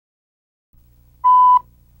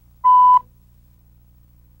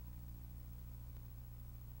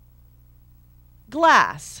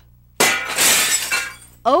Glass.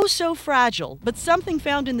 Oh, so fragile, but something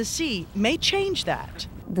found in the sea may change that.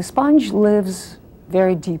 The sponge lives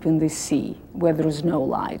very deep in the sea, where there is no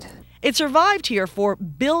light. It survived here for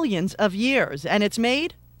billions of years, and it's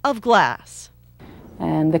made of glass.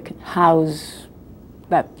 And the house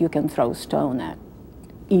that you can throw stone at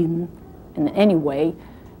in any way,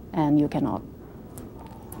 and you cannot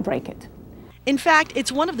break it. In fact,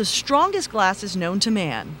 it's one of the strongest glasses known to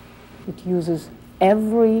man. It uses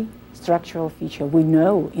every structural feature we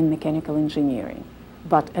know in mechanical engineering,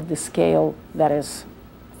 but at the scale that is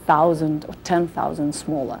 1,000 or 10,000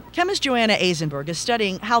 smaller. Chemist Joanna Aizenberg is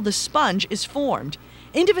studying how the sponge is formed.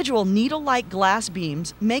 Individual needle-like glass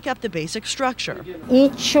beams make up the basic structure.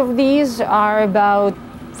 Each of these are about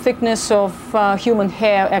thickness of human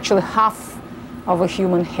hair, actually half of a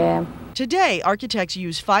human hair. Today, architects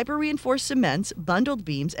use fiber-reinforced cements, bundled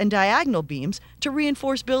beams, and diagonal beams to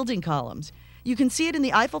reinforce building columns. You can see it in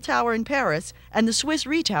the Eiffel Tower in Paris and the Swiss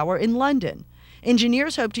Re Tower in London.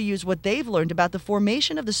 Engineers hope to use what they've learned about the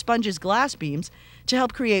formation of the sponge's glass beams to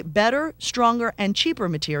help create better, stronger, and cheaper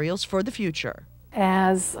materials for the future.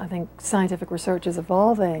 As I think scientific research is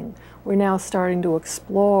evolving, we're now starting to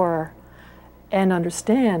explore and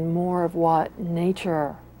understand more of what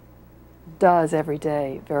nature does every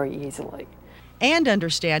day very easily. And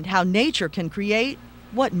understand how nature can create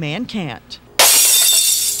what man can't.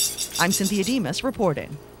 I'm Cynthia Demas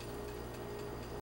reporting.